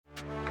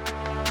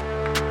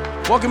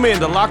Welcome in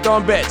to Locked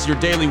On Bets, your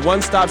daily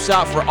one-stop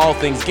shop for all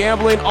things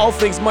gambling, all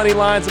things money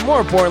lines, and more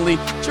importantly,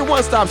 it's your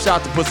one-stop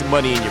shop to put some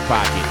money in your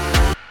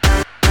pocket.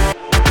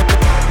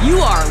 You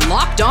are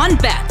Locked On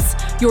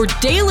Bets, your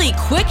daily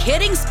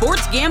quick-hitting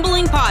sports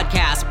gambling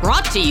podcast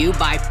brought to you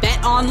by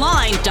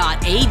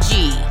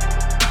BetOnline.ag.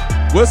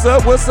 What's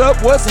up?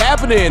 What's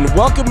happening?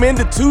 Welcome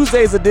into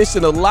Tuesday's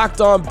edition of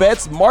Locked On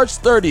Bets, March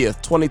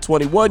 30th,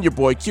 2021. Your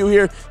boy Q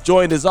here,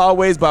 joined as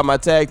always by my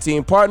tag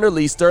team partner,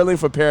 Lee Sterling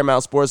from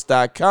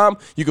ParamountSports.com.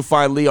 You can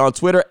find Lee on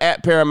Twitter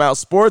at Paramount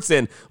Sports.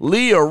 And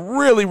Lee, a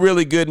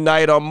really good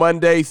night on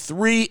Monday,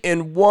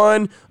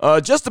 3-1,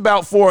 just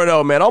about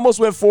 4-0, man.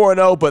 Almost went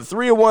 4-0, but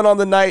 3-1 on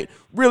the night.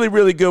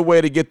 Really good way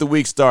to get the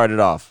week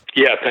started off.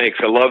 Yeah, thanks.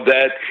 I love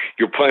that.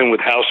 You're playing with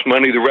house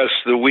money the rest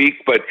of the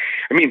week. But,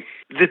 I mean,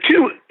 the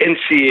two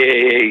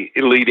NCAA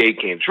Elite Eight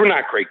games were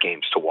not great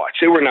games to watch.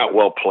 They were not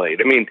well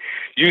played. I mean,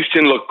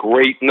 Houston looked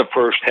great in the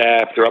first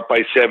half. They're up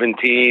by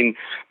 17.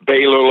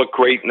 Baylor looked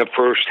great in the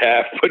first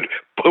half. But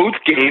both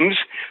games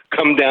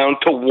come down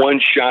to one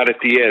shot at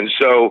the end.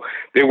 So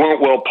they weren't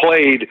well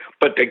played.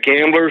 But the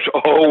gamblers,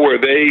 were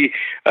they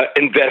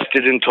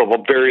invested until the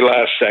very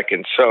last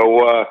second.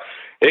 So,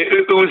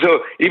 it was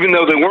even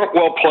though they weren't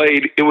well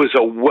played, it was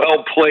a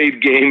well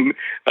played game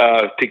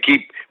to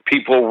keep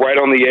people right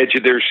on the edge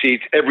of their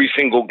seats. Every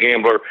single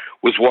gambler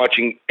was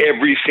watching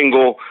every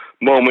single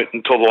moment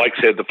until, like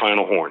I said, the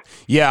final horn.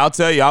 Yeah, I'll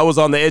tell you, I was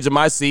on the edge of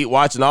my seat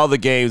watching all the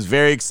games,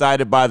 very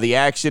excited by the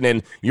action.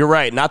 And you're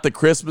right, not the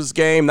Christmas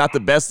game, not the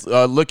best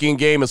looking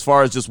game as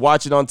far as just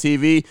watching on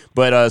TV,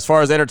 but as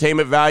far as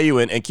entertainment value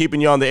and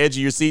keeping you on the edge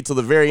of your seat till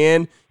the very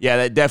end, yeah,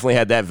 that definitely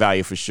had that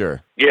value for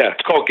sure. Yeah,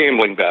 it's called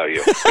gambling value.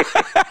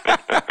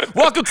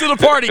 Welcome to the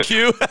party,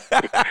 Q.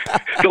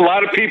 There's a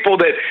lot of people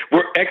that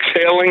were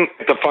exhaling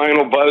at the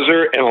final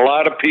buzzer, and a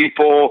lot of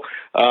people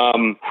who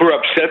are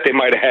upset they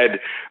might have had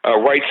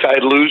right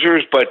side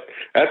losers, but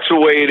that's the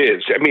way it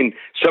is. I mean,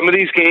 some of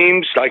these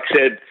games, like I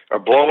said, are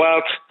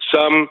blowouts.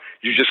 Some,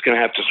 you're just going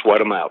to have to sweat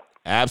them out.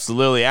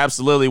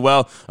 Absolutely.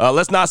 Well,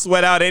 let's not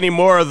sweat out any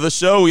more of the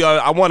show.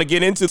 I want to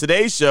get into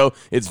today's show.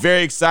 It's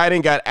very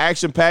exciting, got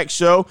action-packed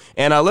show,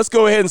 and let's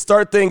go ahead and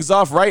start things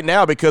off right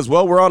now because,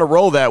 well, we're on a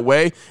roll that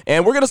way,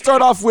 and we're going to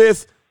start off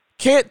with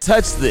Can't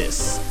Touch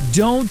This.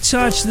 Don't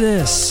touch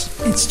this.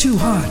 It's too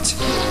hot.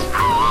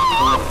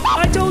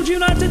 I told you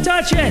not to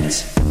touch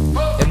it.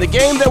 And the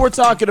game that we're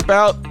talking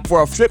about for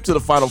our trip to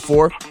the Final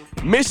Four,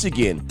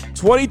 Michigan,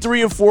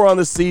 23-4 on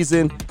the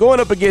season, going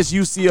up against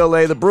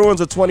UCLA. The Bruins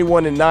are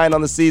 21-9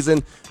 on the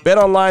season.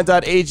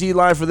 BetOnline.ag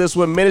line for this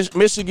one,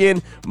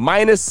 Michigan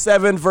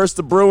 -7 versus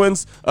the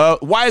Bruins.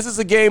 Why is this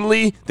a game,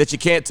 Lee, that you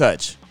can't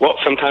touch? Well,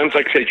 sometimes,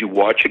 like I said, you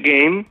watch a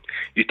game,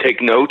 you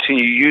take notes, and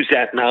you use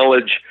that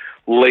knowledge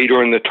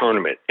later in the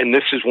tournament. And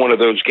this is one of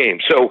those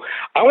games. So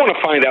I want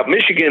to find out.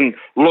 Michigan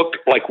looked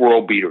like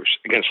world beaters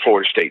against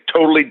Florida State.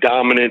 Totally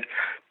dominant.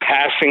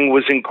 Passing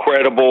was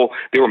incredible.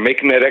 They were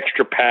making that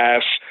extra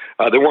pass.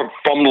 They weren't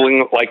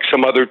fumbling like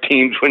some other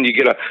teams when you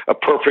get a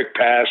perfect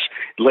pass.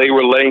 They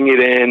were laying it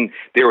in.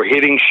 They were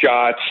hitting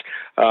shots.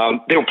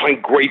 They were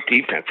playing great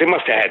defense. They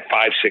must have had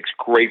 5-6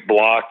 great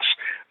blocks,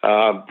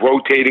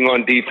 rotating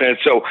on defense.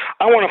 So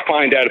I want to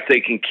find out if they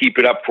can keep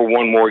it up for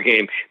one more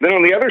game. Then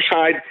on the other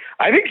side,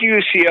 I think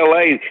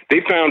UCLA,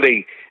 they found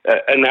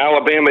an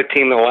Alabama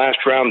team in the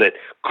last round that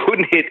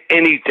couldn't hit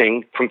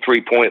anything from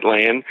three-point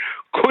land,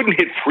 couldn't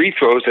hit free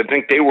throws. I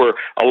think they were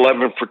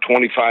 11 for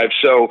 25.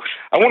 So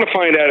I want to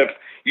find out if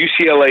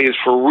UCLA is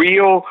for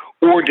real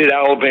or did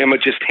Alabama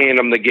just hand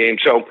them the game.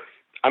 So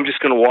I'm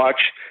just going to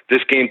watch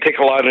this game, take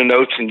a lot of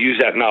notes, and use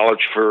that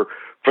knowledge for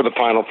the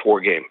Final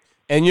Four game.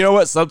 And you know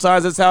what?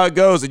 Sometimes that's how it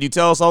goes. And you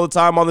tell us all the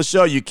time on the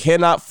show, you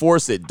cannot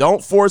force it.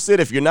 Don't force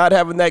it. If you're not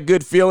having that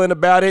good feeling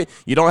about it,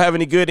 you don't have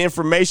any good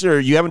information, or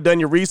you haven't done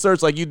your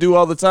research like you do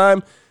all the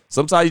time,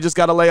 sometimes you just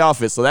got to lay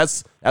off it. So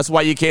that's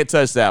why you can't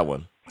touch that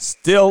one.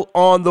 Still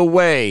on the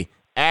way,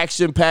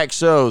 action-packed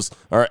shows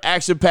or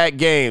action-packed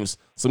games,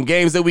 some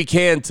games that we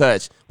can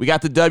touch. We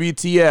got the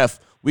WTF,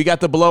 we got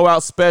the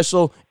blowout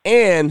special,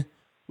 and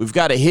we've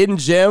got a hidden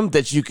gem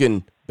that you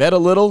can bet a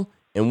little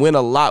and win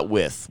a lot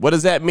with. What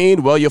does that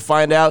mean? Well, you'll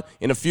find out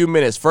in a few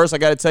minutes. First, I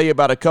got to tell you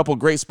about a couple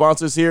great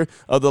sponsors here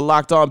of the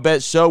Locked On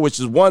Bet Show, which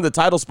is one, the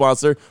title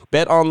sponsor,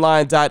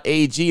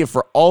 BetOnline.ag. And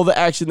for all the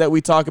action that we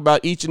talk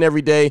about each and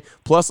every day,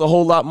 plus a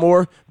whole lot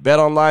more,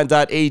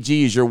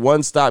 BetOnline.ag is your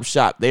one-stop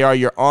shop. They are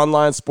your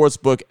online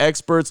sportsbook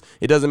experts.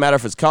 It doesn't matter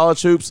if it's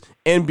college hoops,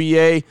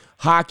 NBA,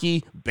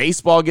 hockey,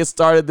 baseball gets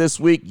started this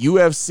week,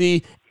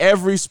 UFC,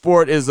 every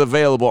sport is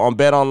available on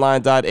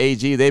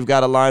betonline.ag. They've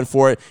got a line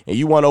for it, and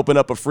you want to open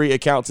up a free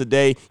account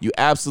today, you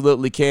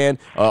absolutely can.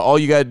 All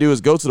you got to do is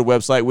go to the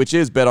website, which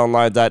is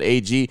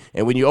betonline.ag,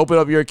 and when you open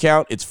up your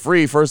account, it's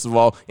free, first of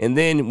all, and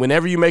then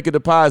whenever you make a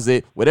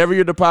deposit, whatever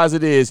your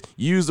deposit is,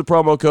 use the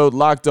promo code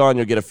LOCKEDON.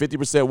 You'll get a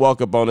 50%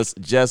 welcome bonus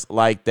just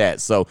like that.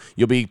 So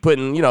you'll be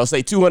putting,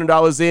 say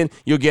 $200 in,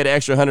 you'll get an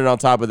extra $100 on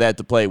top of that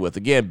to play with.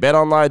 Again,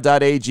 betonline.ag.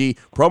 betonline.ag,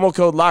 promo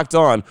code locked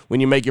on when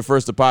you make your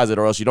first deposit,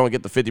 or else you don't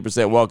get the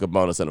 50% welcome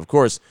bonus. And of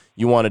course,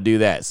 you want to do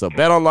that. So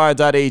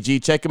betonline.ag,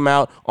 check them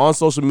out on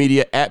social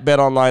media at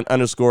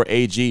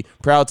betonline_AG,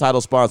 proud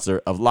title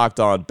sponsor of Locked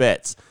On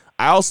Bets.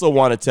 I also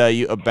want to tell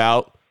you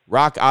about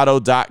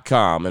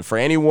rockauto.com. And for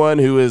anyone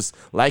who is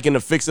liking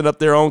to fixing up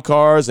their own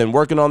cars and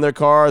working on their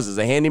cars as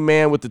a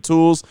handyman with the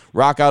tools,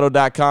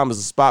 rockauto.com is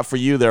a spot for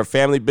you. They're a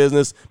family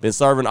business, been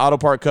serving auto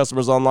part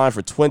customers online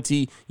for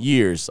 20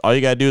 years. All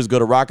you got to do is go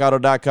to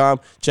rockauto.com,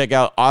 check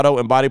out auto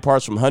and body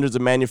parts from hundreds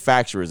of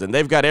manufacturers, and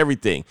they've got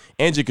everything: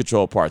 engine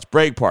control parts,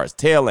 brake parts,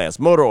 tail lamps,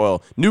 motor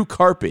oil, new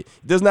carpet.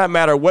 It does not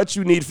matter what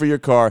you need for your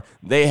car,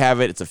 they have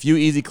it. It's a few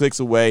easy clicks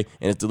away,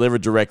 and it's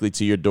delivered directly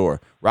to your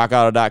door.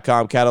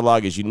 RockAuto.com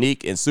catalog is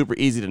unique and super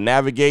easy to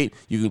navigate.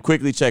 You can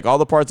quickly check all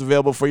the parts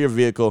available for your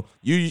vehicle.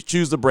 You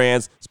choose the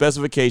brands,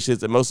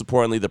 specifications, and most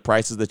importantly, the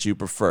prices that you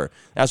prefer.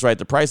 That's right,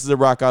 the prices at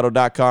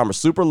RockAuto.com are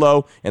super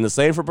low and the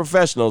same for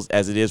professionals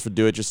as it is for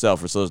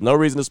do-it-yourselfers. So there's no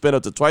reason to spend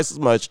up to twice as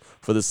much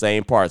for the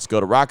same parts. Go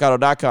to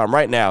RockAuto.com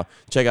right now.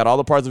 Check out all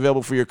the parts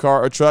available for your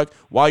car or truck.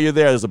 While you're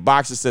there, there's a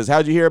box that says,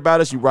 "How'd you hear about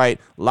us?" You write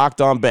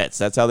Locked On Bets.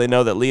 That's how they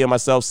know that Lee and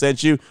myself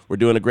sent you. We're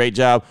doing a great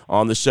job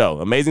on the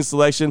show. Amazing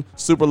selection,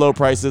 super low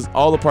prices,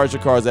 all the parts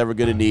your car is ever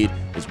going to need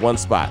is one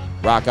spot.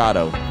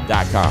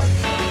 RockAuto.com.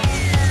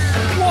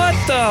 What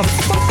the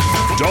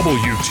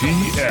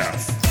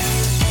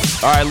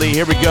WTF. All right, Lee,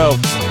 here we go.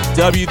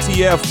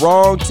 WTF,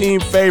 wrong team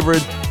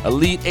favored.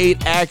 Elite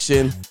Eight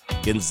action.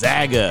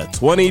 Gonzaga,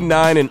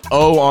 29-0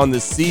 on the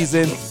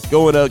season,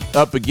 going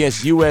up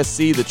against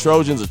USC. The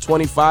Trojans are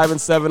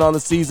 25-7 on the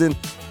season.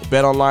 The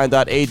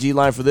BetOnline.ag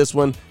line for this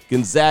one: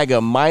 Gonzaga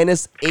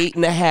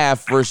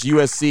 -8.5 versus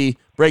USC.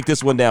 Break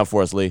this one down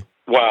for us, Lee.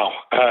 Wow.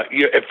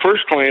 At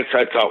first glance,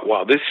 I thought,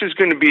 wow, this is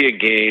going to be a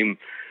game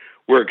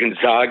where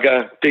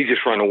Gonzaga, they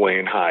just run away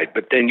and hide.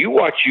 But then you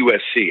watch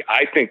USC.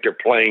 I think they're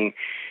playing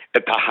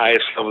at the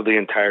highest level of the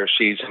entire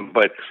season.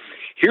 But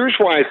here's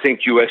why I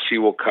think USC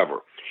will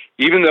cover.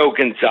 Even though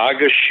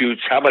Gonzaga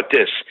shoots, how about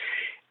this?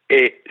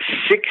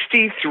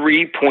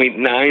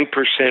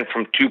 63.9%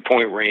 from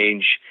two-point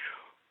range.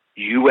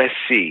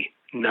 USC,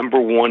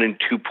 number one in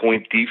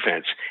two-point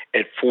defense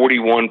at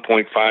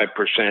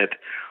 41.5%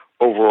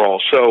 overall.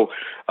 So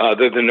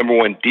they're the number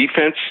one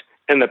defense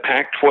in the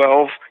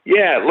Pac-12.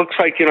 Yeah, it looks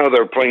like,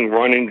 they're playing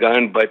run and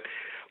gun, but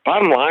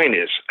bottom line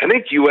is I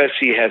think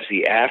USC has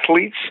the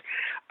athletes.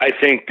 I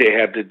think they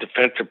have the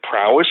defensive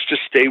prowess to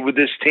stay with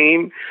this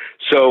team.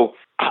 So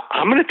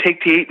I'm going to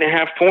take the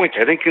 8.5 points.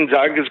 I think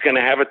Gonzaga is going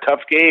to have a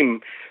tough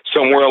game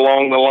somewhere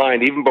along the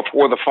line, even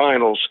before the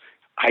finals.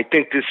 I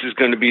think this is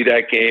going to be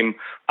that game.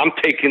 I'm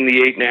taking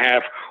the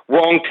 8.5.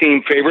 Wrong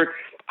team favorite.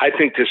 I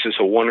think this is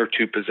a 1 or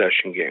 2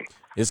 possession game.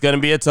 It's going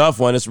to be a tough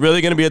one. It's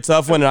really going to be a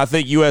tough one, and I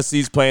think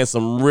USC's playing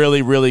some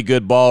really, really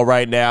good ball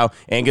right now.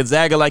 And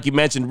Gonzaga, like you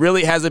mentioned,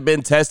 really hasn't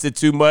been tested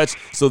too much,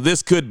 so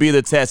this could be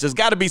the test. There's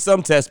got to be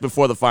some test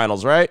before the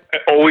finals, right?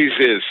 It always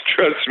is.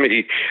 Trust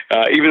me.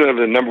 Even though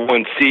they're the number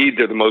one seed,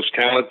 they're the most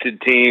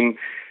talented team.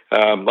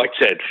 Like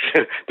I said,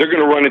 they're going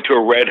to run into a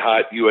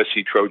red-hot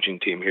USC Trojan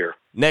team here.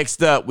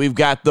 Next up, we've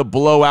got the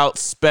blowout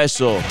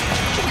special.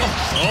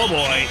 Oh,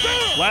 boy.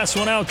 Last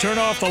one out, turn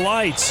off the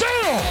lights.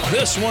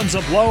 This one's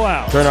a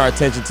blowout. Turn our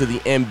attention to the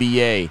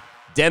NBA.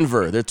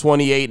 Denver, they're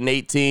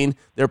 28-18.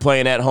 They're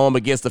playing at home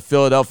against the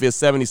Philadelphia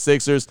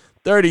 76ers,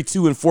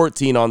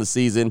 32-14 on the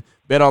season.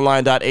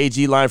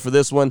 BetOnline.ag line for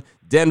this one: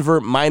 Denver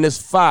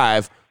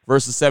 -5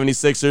 versus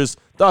 76ers.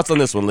 Thoughts on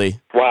this one, Lee?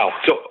 Wow.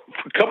 So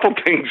a couple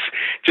things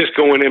just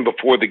going in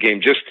before the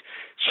game, just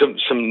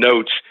some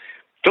notes.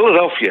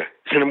 Philadelphia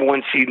is the number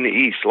one seed in the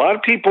East. A lot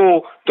of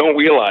people don't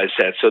realize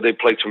that. So they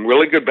played some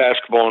really good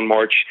basketball in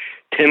March,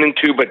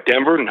 10-2, but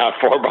Denver not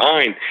far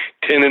behind,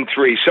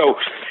 10-3. So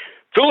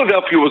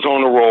Philadelphia was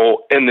on a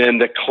roll, and then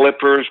the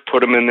Clippers put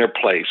them in their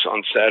place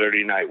on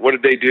Saturday night. What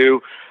did they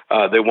do?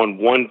 They won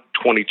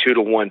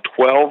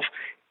 122-112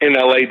 in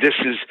LA. This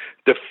is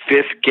the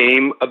 5th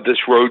game of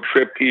this road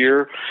trip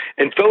here.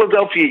 And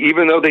Philadelphia,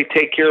 even though they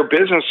take care of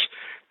business,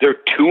 they're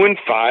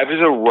 2-5 as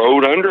a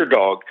road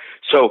underdog.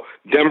 So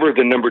Denver,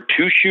 the number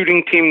 2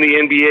 shooting team in the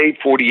NBA,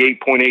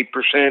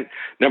 48.8%.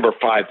 Number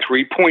 5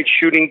 3-point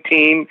shooting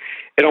team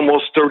at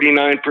almost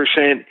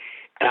 39%.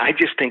 And I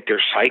just think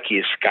their psyche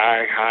is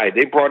sky high.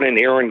 They brought in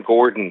Aaron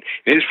Gordon.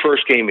 In his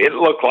first game, it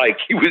looked like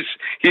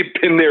he'd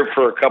been there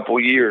for a couple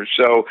years.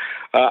 So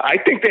I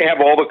think they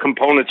have all the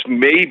components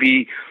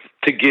maybe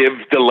to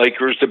give the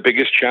Lakers the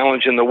biggest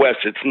challenge in the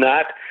West. It's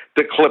not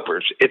the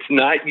Clippers. It's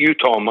not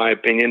Utah, in my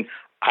opinion.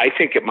 I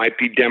think it might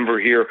be Denver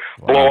here.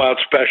 Wow.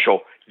 Blowout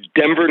special.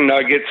 Denver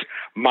Nuggets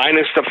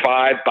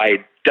 -5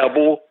 by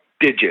double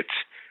digits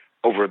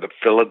over the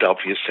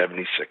Philadelphia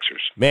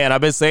 76ers. Man,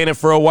 I've been saying it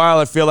for a while.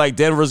 I feel like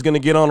Denver's going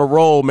to get on a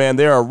roll, man.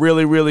 They're a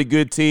really, really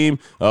good team,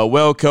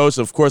 well coached.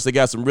 Of course, they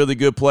got some really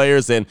good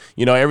players, and,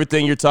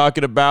 everything you're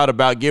talking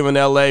about giving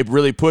L.A.,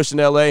 really pushing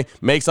L.A.,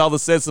 makes all the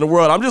sense in the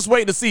world. I'm just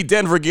waiting to see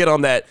Denver get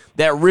on that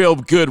real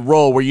good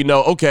roll where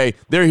okay,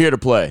 they're here to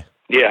play.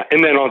 Yeah,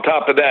 and then on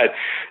top of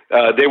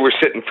that, they were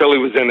sitting. Philly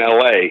was in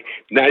L.A.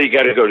 Now you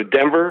got to go to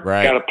Denver.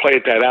 Right. Got to play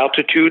at that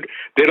altitude.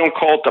 They don't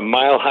call it the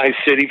Mile High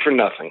City for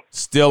nothing.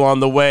 Still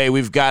on the way,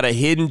 we've got a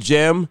hidden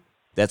gem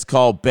that's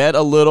called Bet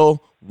a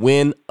Little,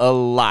 Win a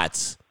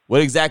Lot.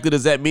 What exactly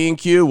does that mean,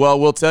 Q? Well,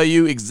 we'll tell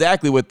you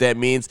exactly what that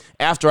means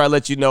after I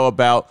let you know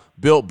about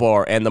Built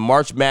Bar and the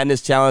March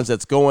Madness Challenge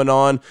that's going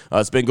on.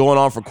 It's been going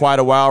on for quite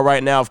a while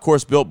right now. Of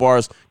course, Built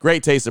Bar's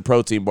great taste of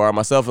protein bar.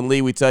 Myself and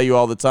Lee, we tell you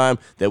all the time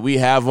that we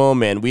have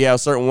them, and we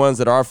have certain ones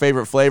that are our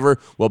favorite flavor.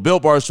 Well,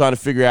 Built Bar is trying to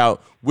figure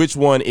out which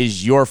one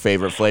is your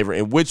favorite flavor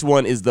and which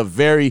one is the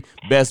very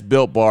best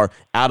Built Bar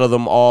out of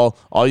them all.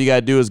 All you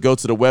got to do is go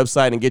to the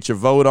website and get your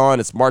vote on.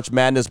 It's March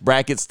Madness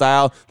bracket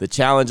style. The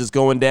challenge is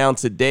going down.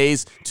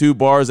 Today's two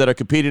bars that are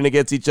competing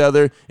against each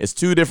other. It's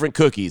two different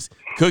cookies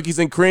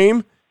and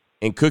cream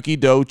and cookie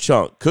dough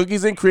chunk.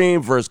 Cookies and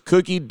cream versus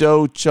cookie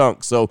dough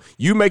chunk. So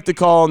you make the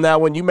call on that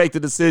one. You make the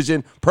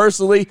decision.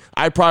 Personally,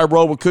 I'd probably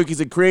roll with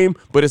cookies and cream,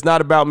 but it's not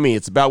about me.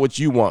 It's about what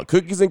you want.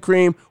 Cookies and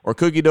cream or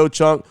cookie dough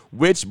chunk.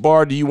 Which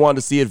bar do you want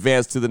to see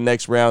advance to the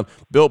next round?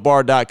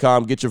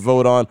 BuiltBar.com. Get your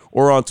vote on,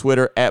 or on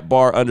Twitter at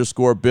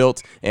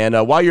 @bar_built. And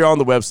while you're on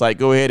the website,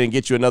 go ahead and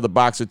get you another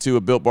box or two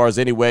of Built Bars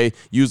anyway.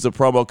 Use the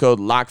promo code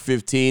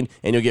LOCK15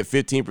 and you'll get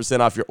 15%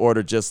 off your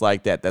order just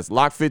like that. That's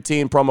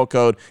LOCK15 promo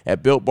code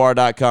at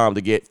BuiltBar.com to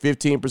get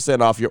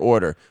 15% off your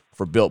order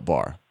for Built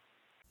Bar.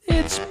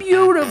 It's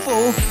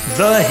beautiful.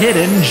 The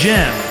hidden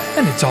gem.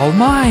 And it's all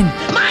mine.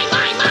 Mine.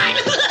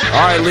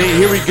 All right, Lee,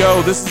 here we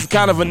go. This is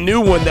kind of a new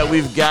one that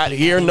we've got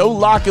here. No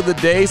lock of the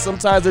day.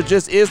 Sometimes there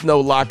just is no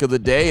lock of the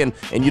day, and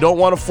you don't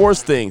want to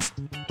force things.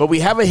 But we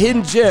have a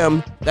hidden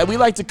gem that we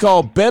like to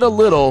call Bet a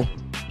Little,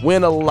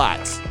 Win a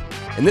Lot.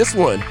 And this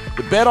one,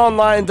 the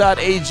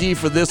betonline.ag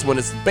for this one,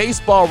 is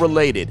baseball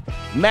related.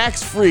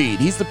 Max Fried,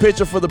 he's the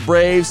pitcher for the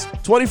Braves,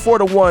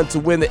 24-1 to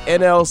win the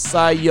NL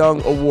Cy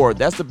Young Award.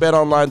 That's the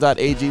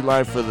betonline.ag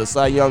line for the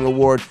Cy Young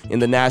Award in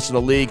the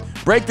National League.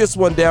 Break this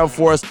one down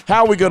for us.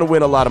 How are we going to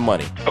win a lot of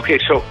money? Okay,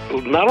 so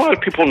not a lot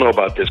of people know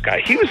about this guy.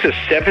 He was the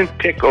 7th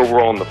pick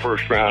overall in the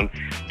first round,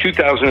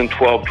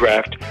 2012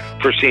 draft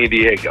for San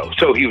Diego.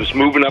 So he was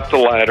moving up the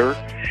ladder.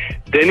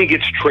 Then he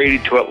gets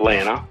traded to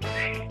Atlanta.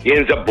 He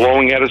ends up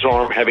blowing out his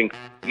arm, having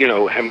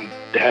to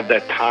have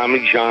that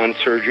Tommy John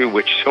surgery,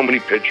 which so many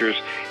pitchers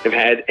have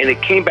had. And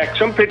it came back.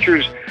 Some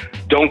pitchers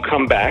don't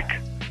come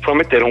back from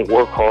it. They don't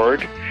work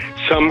hard.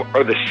 Some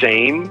are the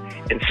same,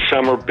 and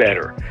some are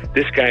better.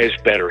 This guy is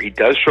better. He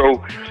does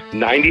throw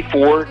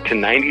 94 to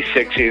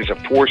 96. He has a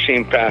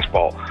four-seam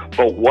fastball.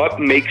 But what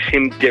makes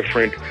him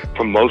different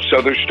from most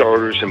other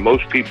starters, and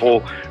most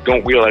people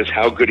don't realize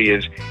how good he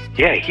is,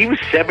 yeah, he was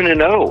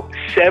 7-0.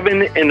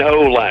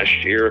 7-0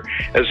 last year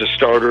as a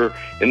starter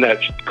in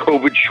that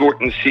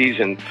COVID-shortened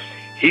season.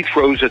 He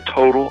throws a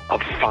total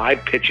of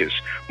 5 pitches.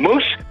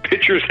 Most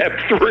pitchers have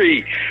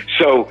 3.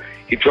 So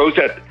he throws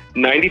that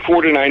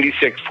 94 to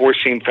 96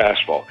 four-seam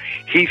fastball.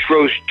 He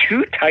throws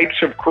 2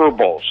 types of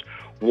curveballs,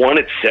 one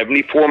at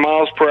 74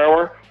 miles per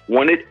hour,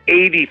 one at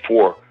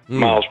 84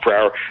 miles per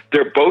hour.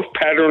 They're both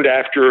patterned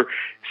after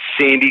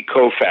Sandy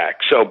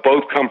Koufax. So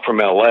both come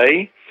from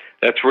L.A.,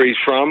 that's where he's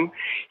from.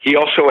 He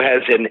also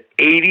has an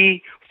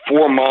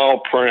 84 mile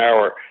per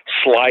hour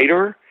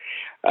slider,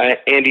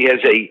 and he has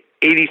a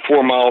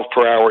 84 miles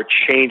per hour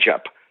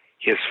changeup.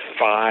 He has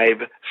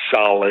 5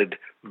 solid,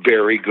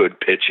 very good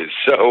pitches.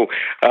 So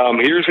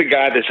here's a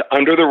guy that's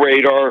under the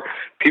radar.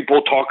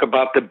 People talk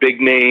about the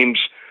big names,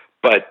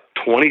 but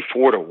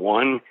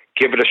 24-1,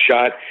 give it a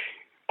shot.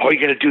 All you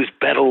got to do is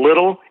bet a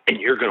little, and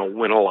you're going to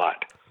win a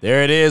lot.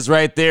 There it is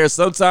right there.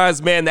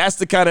 Sometimes, man, that's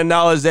the kind of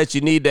knowledge that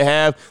you need to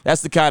have.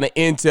 That's the kind of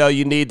intel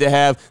you need to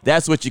have.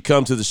 That's what you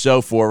come to the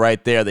show for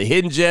right there. The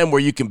hidden gem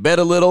where you can bet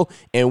a little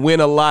and win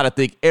a lot. I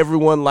think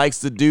everyone likes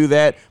to do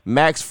that.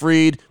 Max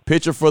Fried,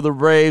 pitcher for the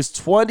Braves,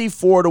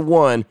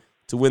 24-1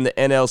 to win the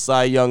NL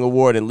Cy Young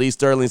Award. And Lee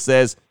Sterling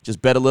says,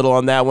 just bet a little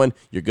on that one.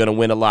 You're going to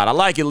win a lot. I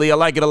like it, Lee. I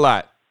like it a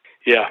lot.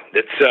 Yeah,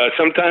 it's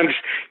sometimes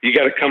you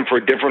got to come for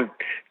a different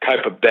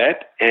type of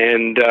bet,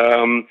 and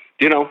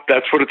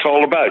that's what it's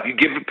all about. You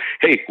give,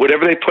 hey,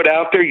 whatever they put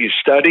out there, you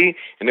study,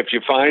 and if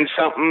you find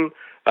something,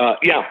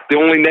 the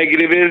only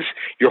negative is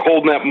you're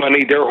holding that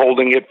money. They're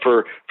holding it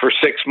for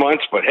 6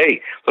 months, but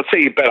hey, let's say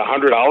you bet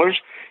 $100.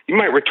 You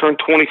might return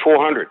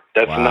 $2,400.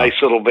 That's a nice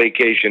little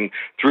vacation,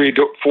 3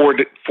 to 4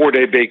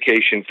 day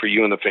vacation for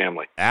you and the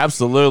family.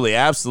 Absolutely,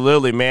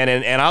 absolutely, man.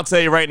 And I'll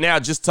tell you right now,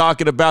 just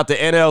talking about the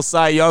NL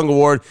Cy Young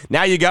Award,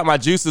 now you got my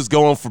juices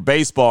going for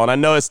baseball. And I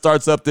know it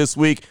starts up this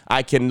week.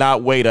 I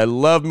cannot wait. I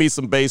love me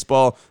some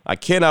baseball. I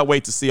cannot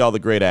wait to see all the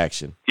great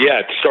action. Yeah,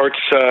 it starts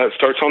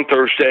on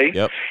Thursday.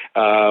 Yep.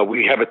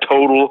 We have a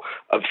total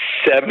of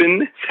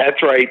 7.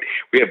 That's right.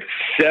 We have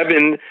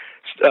 7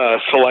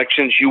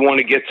 selections. You want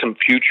to get some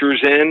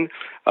futures in.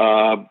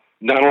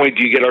 Not only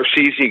do you get our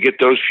season, you get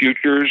those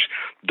futures.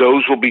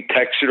 Those will be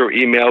texted or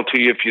emailed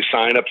to you if you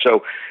sign up.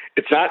 So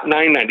it's not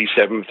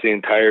 $997 for the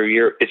entire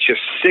year. It's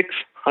just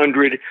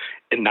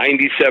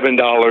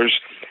 $697.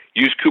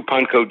 Use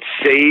coupon code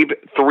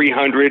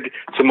SAVE300.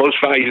 It's the most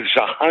value. There's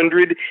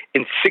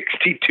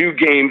 162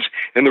 games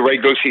in the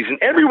regular season.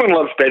 Everyone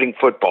loves betting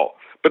football,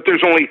 but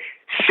there's only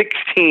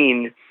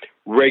 16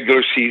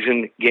 regular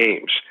season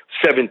games,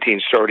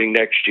 17 starting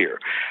next year.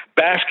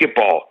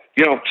 Basketball,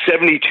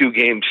 72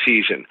 game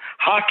season.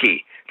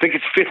 Hockey, I think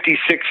it's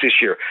 56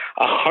 this year.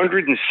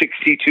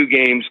 162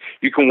 games.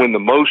 You can win the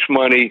most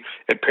money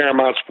at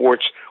Paramount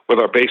Sports with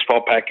our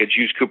baseball package.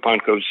 Use coupon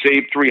code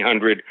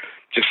SAVE300.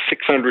 Just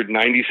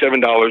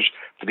 $697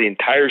 for the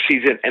entire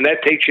season. And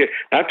that takes you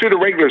not through the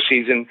regular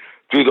season,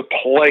 through the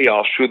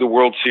playoffs, through the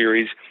World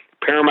Series.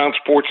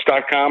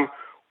 ParamountSports.com,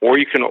 or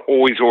you can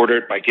always order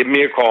it by giving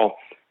me a call,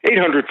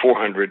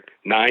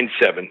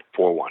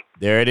 800-400-9741.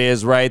 There it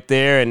is right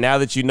there. And now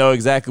that you know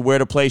exactly where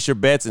to place your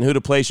bets and who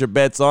to place your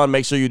bets on,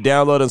 make sure you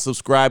download and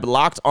subscribe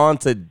Locked On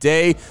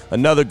Today,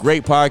 another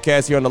great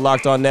podcast here on the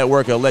Locked On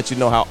Network. It'll let you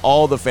know how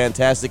all the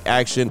fantastic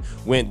action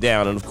went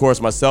down. And, of course,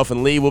 myself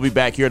and Lee will be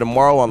back here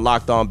tomorrow on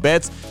Locked On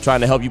Bets,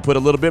 trying to help you put a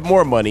little bit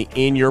more money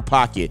in your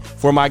pocket.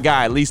 For my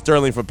guy, Lee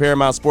Sterling from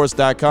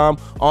ParamountSports.com,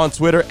 on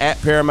Twitter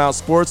at Paramount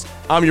Sports.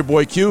 I'm your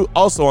boy Q,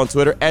 also on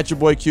Twitter at your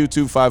boy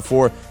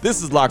Q254.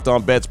 This is Locked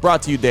On Bets,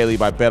 brought to you daily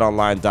by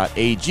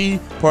BetOnline.ag,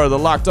 part of the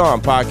Locked On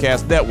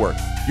Podcast Network.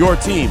 Your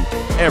team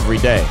every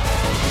day.